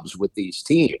jobs with these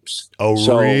teams. Oh,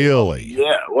 really?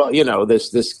 Yeah. Well,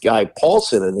 this guy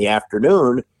Paulson in the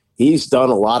afternoon, he's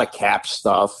done a lot of cap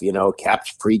stuff,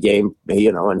 Cap's pregame,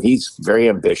 and he's very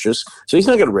ambitious. So he's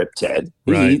not going to rip Ted.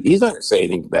 Right. He's not going to say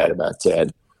anything bad about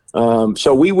Ted.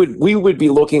 So we would be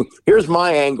looking. Here's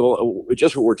my angle,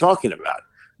 just what we're talking about.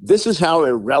 This is how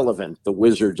irrelevant the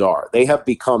Wizards are. They have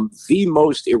become the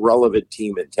most irrelevant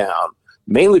team in town,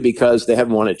 mainly because they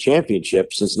haven't won a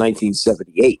championship since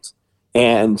 1978.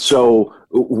 And so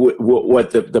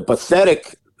what the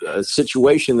pathetic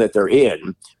situation that they're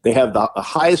in, they have the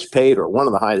highest paid or one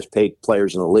of the highest paid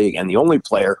players in the league and the only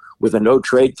player with a no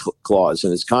trade clause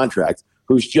in his contract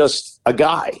who's just a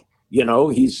guy.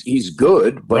 He's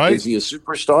good, but right. Is he a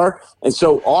superstar? And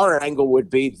so our angle would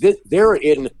be they're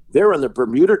in the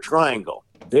Bermuda Triangle.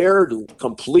 They're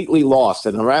completely lost.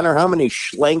 And no matter how many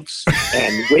Schlenks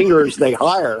and Wingers they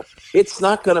hire, it's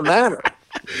not going to matter.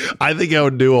 I think I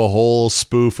would do a whole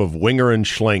spoof of Winger and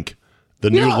Schlenk, the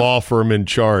new law firm in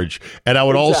charge. And I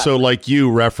would also, like you,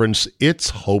 reference it's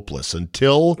hopeless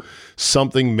until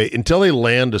they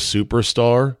land a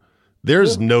superstar.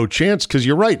 There's no chance because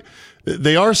you're right.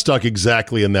 They are stuck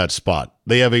exactly in that spot.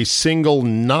 They have a single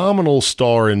nominal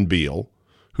star in Beal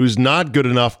who's not good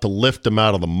enough to lift them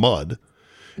out of the mud.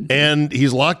 And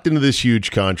he's locked into this huge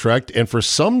contract, and for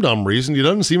some dumb reason, he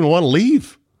doesn't seem to want to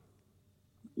leave.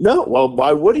 No, well,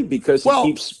 why would he? Because he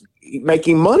keeps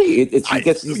making money. He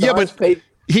gets these guys paid.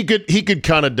 He could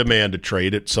kind of demand a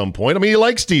trade at some point. I mean, he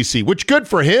likes DC, which good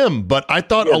for him. But I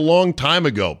thought a long time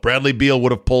ago, Bradley Beal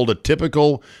would have pulled a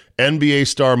typical NBA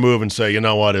star move and say, you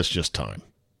know what, it's just time.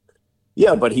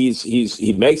 Yeah, but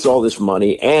he makes all this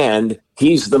money, and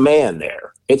he's the man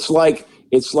there. It's like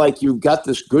you've got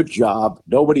this good job.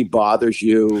 Nobody bothers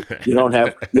you. You don't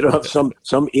have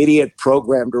some idiot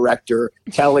program director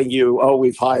telling you, "Oh,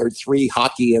 we've hired 3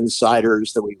 hockey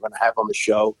insiders that we're going to have on the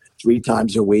show 3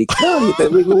 times a week." No, they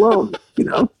leave alone.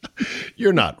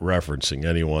 You're not referencing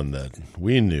anyone that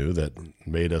we knew that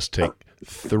made us take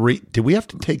Three? Did we have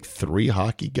to take 3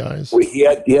 hockey guys? He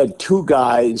had 2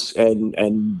 guys,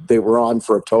 and they were on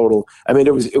for a total. I mean,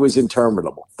 it was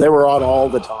interminable. They were on all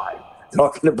the time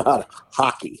talking about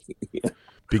hockey.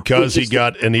 Because he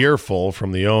got an earful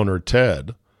from the owner,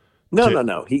 Ted.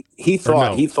 No. He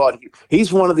thought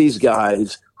he's one of these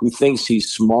guys who thinks he's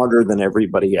smarter than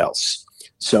everybody else.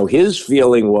 So his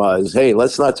feeling was, hey,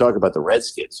 let's not talk about the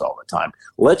Redskins all the time.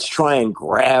 Let's try and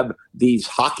grab these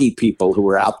hockey people who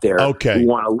are out there who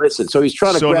want to listen. So he's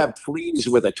trying to grab fleas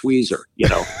with a tweezer,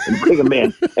 and bring them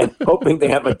in and hoping they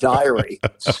have a diary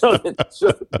so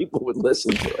that people would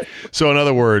listen to it. So in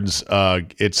other words,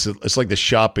 it's like the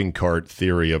shopping cart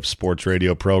theory of sports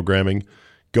radio programming.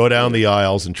 Go down the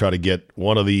aisles and try to get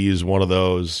one of these, one of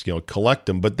those, collect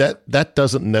them. But that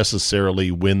doesn't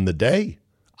necessarily win the day.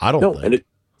 I don't think.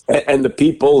 And the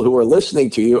people who are listening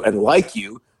to you and like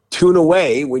you tune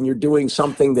away when you're doing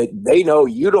something that they know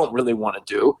you don't really want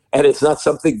to do, and it's not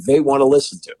something they want to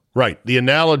listen to. Right. The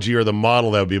analogy or the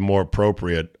model that would be more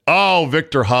appropriate. Oh,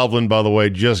 Victor Hovland, by the way,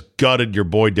 just gutted your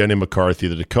boy Denny McCarthy.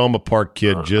 The Tacoma Park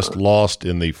kid just lost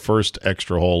in the first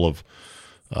extra hole of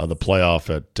the playoff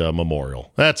at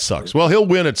Memorial. That sucks. Well, he'll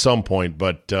win at some point,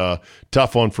 but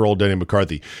tough one for old Denny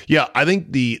McCarthy. Yeah, I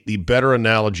think the better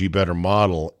analogy, better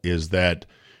model is that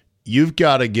you've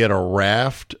got to get a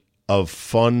raft of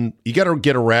fun. You got to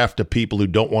get a raft of people who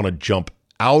don't want to jump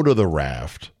out of the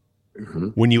raft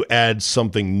when you add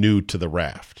something new to the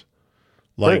raft.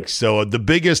 So the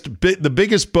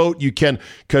biggest boat you can,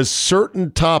 because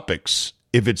certain topics,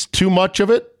 if it's too much of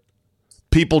it,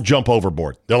 people jump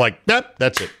overboard. They're like, nope,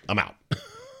 that's it. I'm out.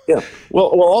 Yeah. Well,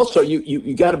 also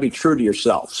you got to be true to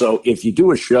yourself. So if you do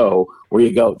a show where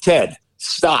you go, Ted,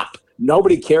 stop.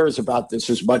 Nobody cares about this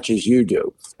as much as you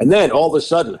do. And then all of a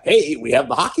sudden, hey, we have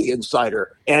the Hockey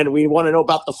Insider, and we want to know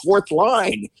about the fourth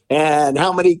line and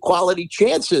how many quality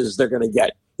chances they're going to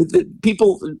get.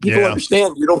 People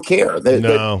understand you don't care.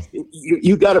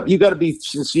 You got to be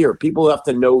sincere. People have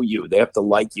to know you. They have to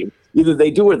like you. Either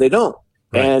they do or they don't.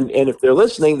 Right. And if they're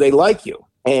listening, they like you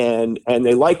and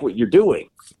they like what you're doing.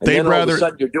 And then all of a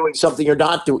sudden you're doing something you're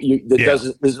not doing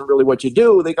that isn't really what you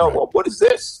do. They go, well, what is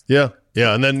this? Yeah.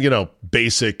 Yeah. And then,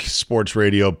 basic sports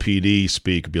radio PD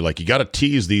speak would be like, you got to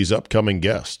tease these upcoming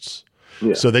guests.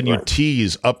 Yeah, so then you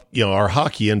tease up, our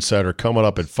Hockey Insider coming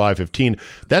up at 5:15.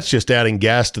 That's just adding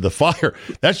gas to the fire.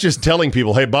 That's just telling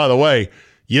people, hey, by the way,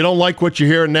 you don't like what you're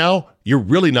hearing now? You're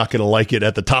really not going to like it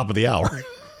at the top of the hour.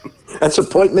 That's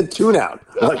appointment tune-out.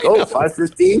 Like,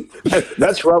 5:15?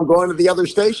 That's where I'm going to the other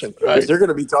station. Right. They're going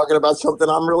to be talking about something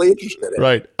I'm really interested in.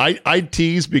 Right. I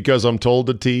tease because I'm told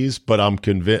to tease, but I'm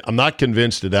not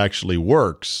convinced it actually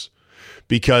works,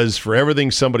 because for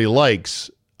everything somebody likes,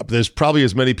 there's probably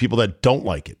as many people that don't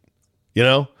like it,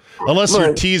 unless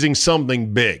you're teasing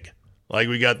something big. Like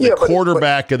we got the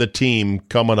quarterback of the team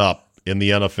coming up in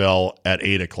the NFL at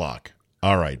 8:00.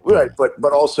 All right. Right.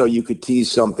 But also you could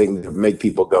tease something to make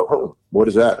people go, oh, what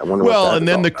is that? I wonder what that is. And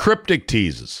then the cryptic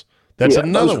teases. That's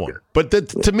another one. But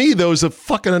to me, those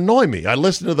fucking annoy me. I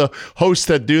listen to the hosts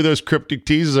that do those cryptic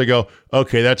teases. I go,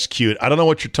 okay, that's cute. I don't know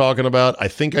what you're talking about. I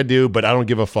think I do, but I don't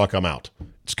give a fuck. I'm out.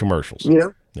 It's commercials. Yeah.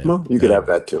 Well, you could have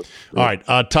that too. All right.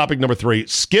 Topic number 3.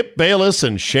 Skip Bayless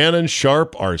and Shannon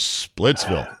Sharp are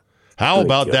Splitsville. How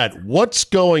about that? What's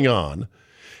going on?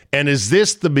 And is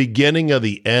this the beginning of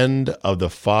the end of the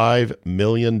 $5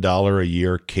 million a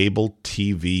year cable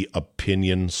TV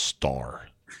opinion star?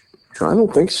 I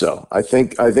don't think so. I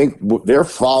think they're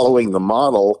following the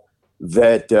model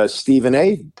that Stephen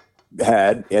A.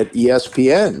 had at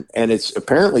ESPN, and it's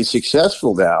apparently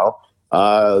successful now.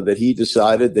 That he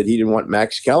decided that he didn't want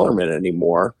Max Kellerman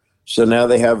anymore. So now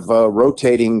they have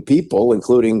rotating people,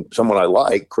 including someone I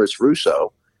like, Chris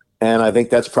Russo. And I think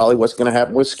that's probably what's going to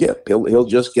happen with Skip. He'll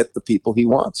just get the people he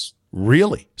wants.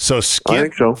 Really? So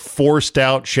Skip forced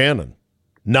out Shannon.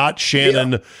 Not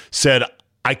Shannon said,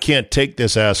 I can't take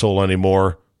this asshole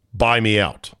anymore. Buy me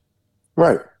out.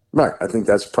 Right. I think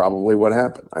that's probably what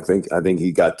happened. I think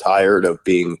he got tired of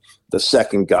being the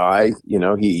second guy.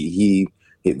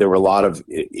 There were a lot of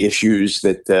issues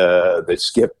that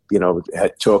Skip,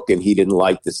 had took, and he didn't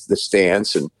like the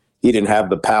stance, and he didn't have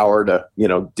the power to,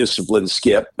 discipline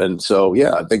Skip. And so,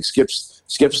 I think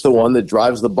Skip's the one that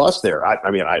drives the bus there.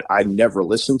 I never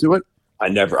listened to it. I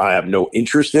have no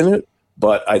interest in it,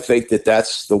 but I think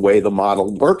that's the way the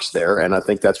model works there. And I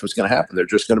think that's what's going to happen. They're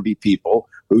just going to be people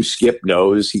who Skip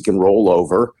knows he can roll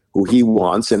over, who he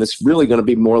wants. And it's really going to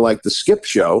be more like the Skip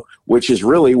show, which is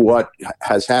really what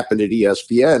has happened at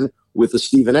ESPN with the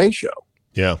Stephen A. show.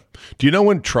 Yeah. Do you know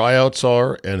when tryouts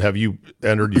are, and have you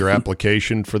entered your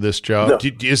application for this job? No.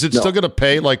 Is it still going to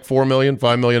pay like $4 million,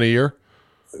 $5 million a year?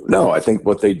 No, I think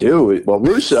what they do. Well,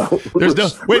 Russo. There's no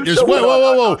wait. There's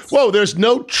whoa. There's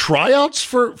no tryouts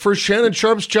for Shannon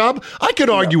Sharp's job. I could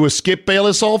argue with Skip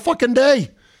Bayless all fucking day.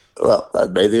 Well,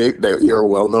 maybe you're a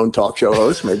well-known talk show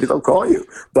host. Maybe they'll call you.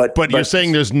 But you're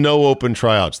saying there's no open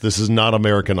tryouts. This is not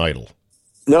American Idol.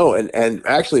 No, and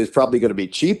actually, it's probably going to be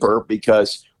cheaper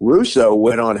because Russo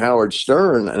went on Howard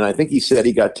Stern, and I think he said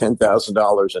he got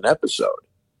 $10,000 an episode.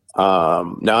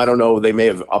 Now, I don't know. They may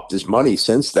have upped his money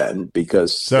since then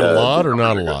because... Is that a lot or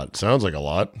not a lot? Sounds like a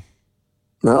lot.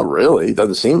 Not really. It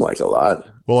doesn't seem like a lot.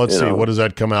 Well, let's see. What does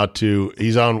that come out to?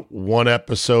 He's on one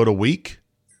episode a week?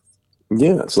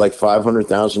 Yeah, it's like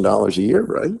 $500,000 a year,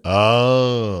 right?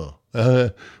 Oh.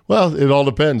 Well, it all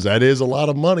depends. That is a lot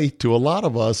of money to a lot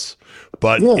of us.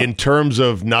 But in terms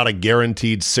of not a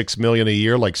guaranteed $6 million a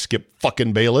year like Skip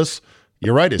fucking Bayless...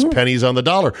 You're right. It's pennies on the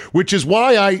dollar, which is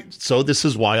why this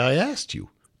is why I asked you.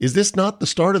 Is this not the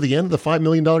start of the end of the $5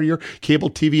 million a year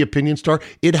cable TV opinion star?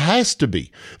 It has to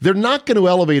be. They're not going to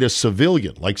elevate a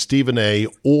civilian like Stephen A.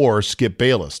 or Skip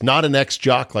Bayless, not an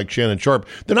ex-jock like Shannon Sharp.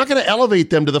 They're not going to elevate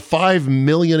them to the $5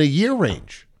 million a year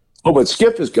range. Oh, but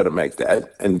Skip is going to make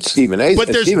that, and Stephen A's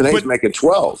making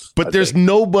 12. But there's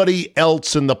nobody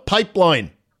else in the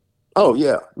pipeline. Oh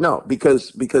yeah, no,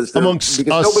 because amongst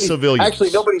us civilians, actually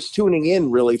nobody's tuning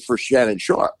in really for Shannon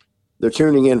Sharp. They're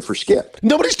tuning in for Skip.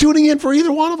 Nobody's tuning in for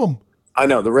either one of them. I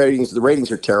know the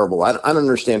ratings are terrible. I don't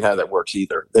understand how that works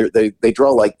either. They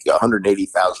draw like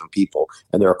 180,000 people,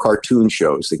 and there are cartoon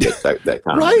shows that get that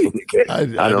kind right. of.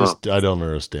 I don't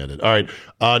understand it. All right,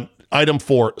 item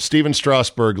 4: Steven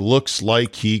Strasburg looks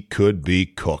like he could be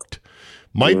cooked.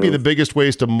 Might be the biggest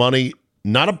waste of money.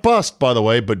 Not a bust, by the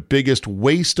way, but biggest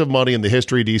waste of money in the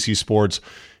history of DC sports.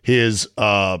 His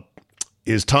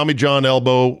Tommy John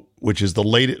elbow, which is the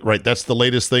latest, right? That's the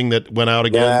latest thing that went out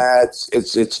again. Yeah,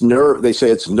 it's nerve. They say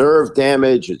it's nerve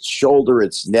damage. It's shoulder.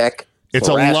 It's neck. It's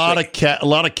thoracic. a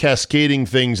lot of cascading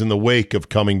things in the wake of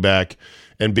coming back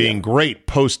and being great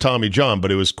post Tommy John,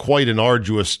 but it was quite an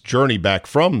arduous journey back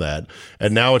from that,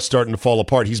 and now it's starting to fall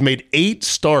apart. He's made 8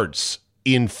 starts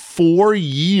in 4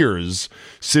 years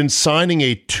since signing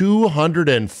a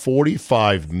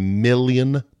 $245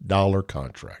 million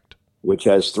contract. Which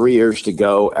has 3 years to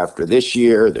go after this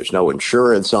year. There's no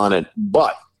insurance on it.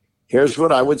 But here's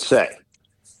what I would say.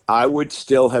 I would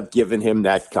still have given him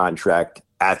that contract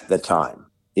at the time.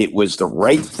 It was the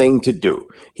right thing to do.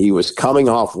 He was coming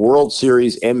off World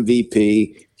Series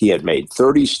MVP. He had made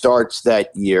 30 starts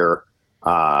that year.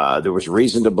 There was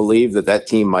reason to believe that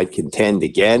team might contend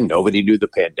again. Nobody knew the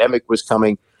pandemic was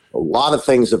coming. A lot of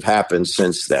things have happened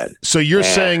since then. So you're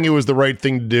saying it was the right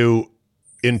thing to do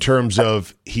in terms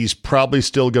of he's probably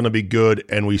still going to be good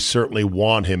and we certainly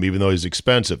want him even though he's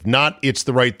expensive. Not it's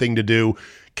the right thing to do.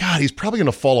 God, he's probably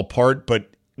going to fall apart,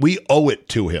 but we owe it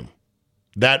to him.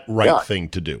 That thing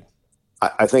to do.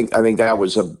 I think that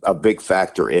was a big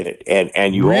factor in it.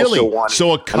 And you really? Also wanted...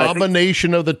 So a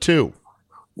combination of the two.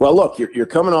 Well, look, you're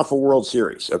coming off a World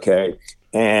Series, okay?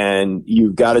 And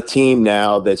you've got a team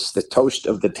now that's the toast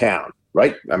of the town,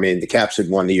 right? I mean, the Caps had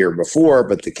won the year before,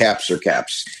 but the Caps are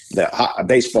Caps.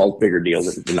 Baseball's a bigger deal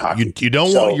than hockey. You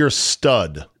don't want your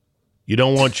stud. You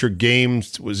don't want your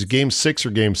games. Was it game 6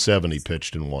 or game 7 he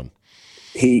pitched in one?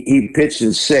 He pitched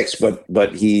in 6,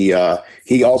 but he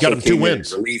also got him 2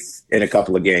 wins. In relief in a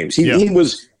couple of games. He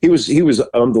was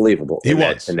unbelievable. He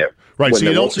was. Right, so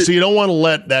you don't want to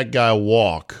let that guy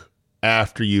walk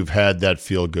after you've had that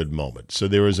feel-good moment. So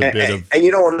there was a bit of... And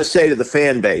you don't want to say to the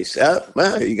fan base,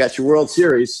 well, you got your World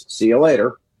Series. See you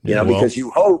later. Because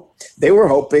they were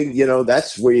hoping,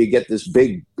 that's where you get this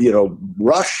big,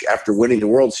 rush after winning the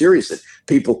World Series that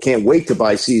people can't wait to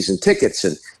buy season tickets.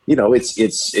 And,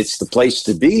 it's the place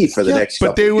to be for the next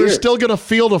couple of years. But they were still going to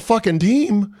field a fucking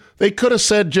team. They could have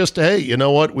said just, hey, you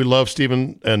know what? We love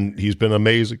Steven, and he's been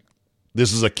amazing.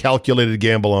 This is a calculated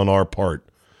gamble on our part.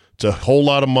 It's a whole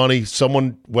lot of money.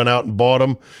 Someone went out and bought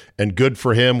him, and good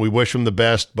for him. We wish him the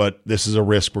best, but this is a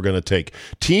risk we're going to take.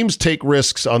 Teams take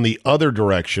risks on the other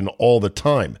direction all the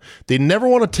time. They never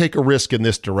want to take a risk in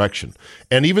this direction.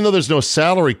 And even though there's no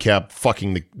salary cap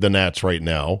fucking the Nats right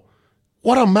now,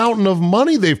 what a mountain of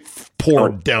money they've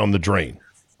poured down the drain.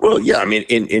 Well, yeah, I mean,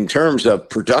 in terms of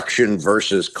production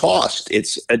versus cost,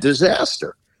 it's a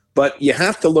disaster. But you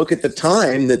have to look at the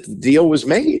time that the deal was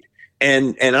made.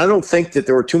 And I don't think that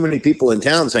there were too many people in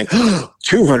town saying,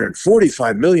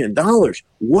 $245 million.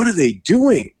 What are they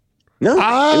doing? No.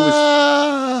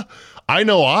 I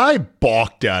know I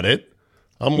balked at it.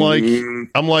 I'm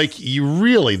like, you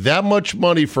really, that much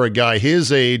money for a guy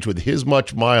his age with his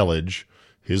much mileage,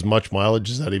 is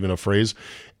that even a phrase?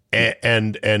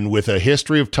 And with a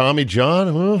history of Tommy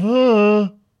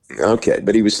John? Okay,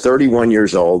 but he was 31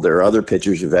 years old. There are other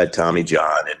pitchers who've had Tommy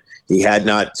John, and he had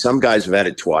not. Some guys have had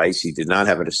it twice. He did not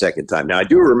have it a second time. Now, I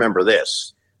do remember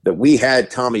this, that we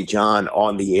had Tommy John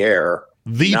on the air.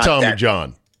 The Tommy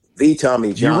John.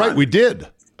 You're right, we did.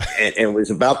 And it was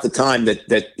about the time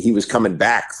that he was coming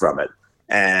back from it.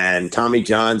 And Tommy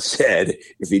John said,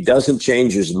 if he doesn't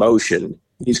change his motion,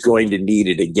 he's going to need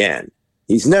it again.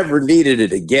 He's never needed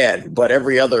it again, but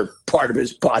every other part of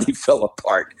his body fell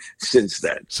apart since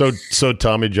then. So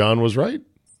Tommy John was right?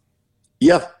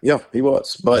 Yeah, he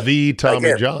was. But the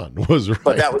Tommy John was right.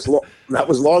 But that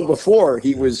was long before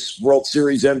he was World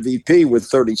Series MVP with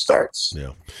 30 starts.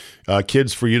 Yeah.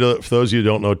 Kids, for those of you who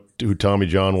don't know who Tommy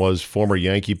John was, former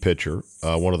Yankee pitcher,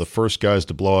 one of the first guys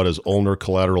to blow out his ulnar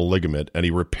collateral ligament, and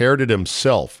he repaired it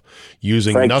himself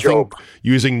using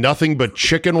nothing but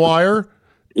chicken wire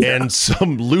and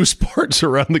some loose parts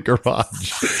around the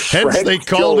garage. Hence, they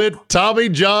called it Tommy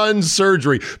John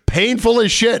surgery. Painful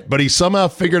as shit, but he somehow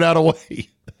figured out a way.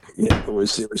 Yeah, it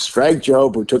was Frank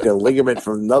Jobe who took a ligament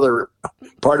from another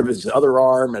part of his other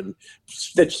arm and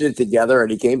stitched it together, and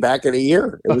he came back in a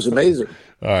year. It was amazing.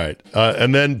 All right.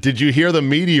 And then did you hear the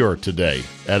Meteor today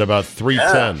at about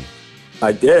 3:10? Yeah,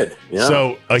 I did. Yeah.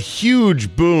 So a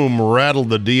huge boom rattled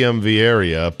the DMV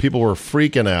area. People were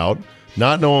freaking out,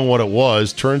 not knowing what it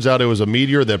was. Turns out it was a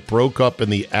meteor that broke up in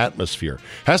the atmosphere.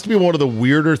 Has to be one of the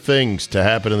weirder things to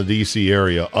happen in the D.C.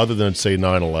 area other than, say,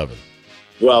 9/11.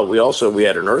 Well, we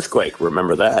had an earthquake.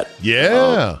 Remember that?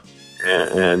 Yeah.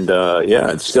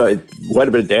 It's still quite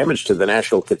a bit of damage to the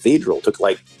National Cathedral. It took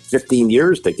like 15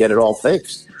 years to get it all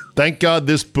fixed. Thank God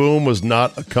this boom was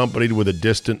not accompanied with a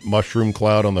distant mushroom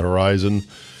cloud on the horizon.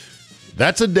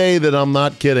 That's a day that, I'm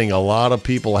not kidding, a lot of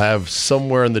people have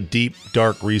somewhere in the deep,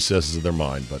 dark recesses of their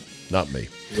mind, but not me.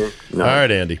 No. All right,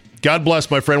 Andy. God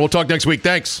bless, my friend. We'll talk next week.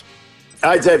 Thanks.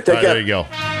 All right, Dave. Take care. There you go.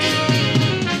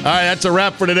 All right, that's a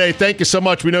wrap for today. Thank you so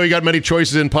much. We know you got many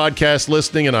choices in podcast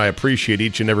listening, and I appreciate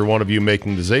each and every one of you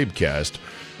making the Zabecast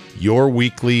your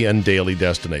weekly and daily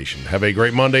destination. Have a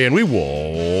great Monday, and we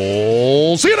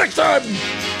will see you next time.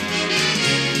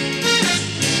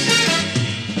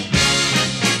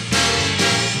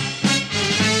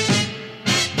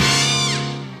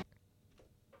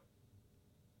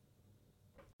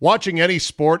 Watching any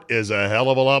sport is a hell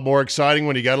of a lot more exciting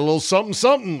when you got a little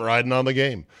something riding on the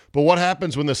game. But what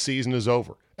happens when the season is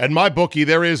over? At MyBookie,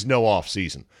 there is no off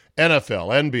season. NFL,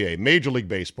 NBA, Major League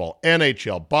Baseball,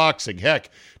 NHL, boxing,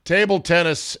 heck, table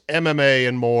tennis, MMA,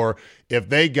 and more. If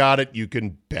they got it, you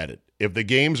can bet it. If the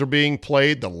games are being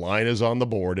played, the line is on the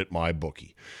board at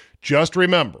MyBookie. Just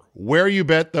remember, where you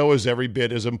bet, though, is every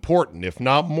bit as important, if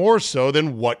not more so,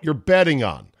 than what you're betting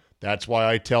on. That's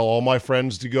why I tell all my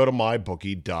friends to go to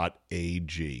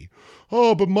mybookie.ag.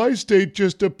 Oh, but my state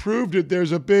just approved it.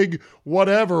 There's a big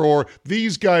whatever, or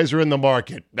these guys are in the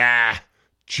market. Nah,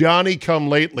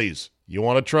 Johnny-come-latelys. You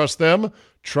want to trust them?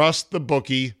 Trust the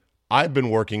bookie I've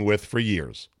been working with for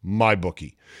years,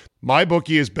 MyBookie.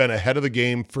 MyBookie has been ahead of the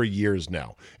game for years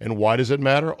now. And why does it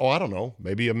matter? Oh, I don't know,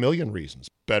 maybe a million reasons.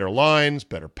 Better lines,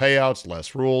 better payouts,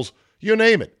 less rules, you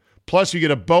name it. Plus, you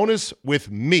get a bonus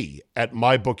with me at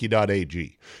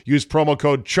mybookie.ag. Use promo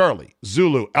code Charlie,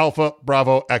 Zulu, Alpha,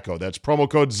 Bravo, Echo. That's promo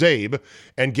code ZABE,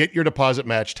 and get your deposit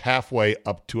matched halfway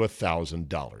up to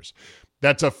 $1,000.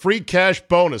 That's a free cash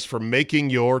bonus for making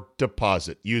your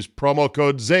deposit. Use promo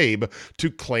code ZABE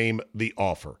to claim the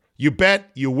offer. You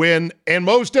bet, you win, and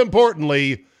most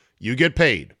importantly, you get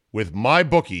paid with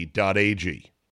mybookie.ag.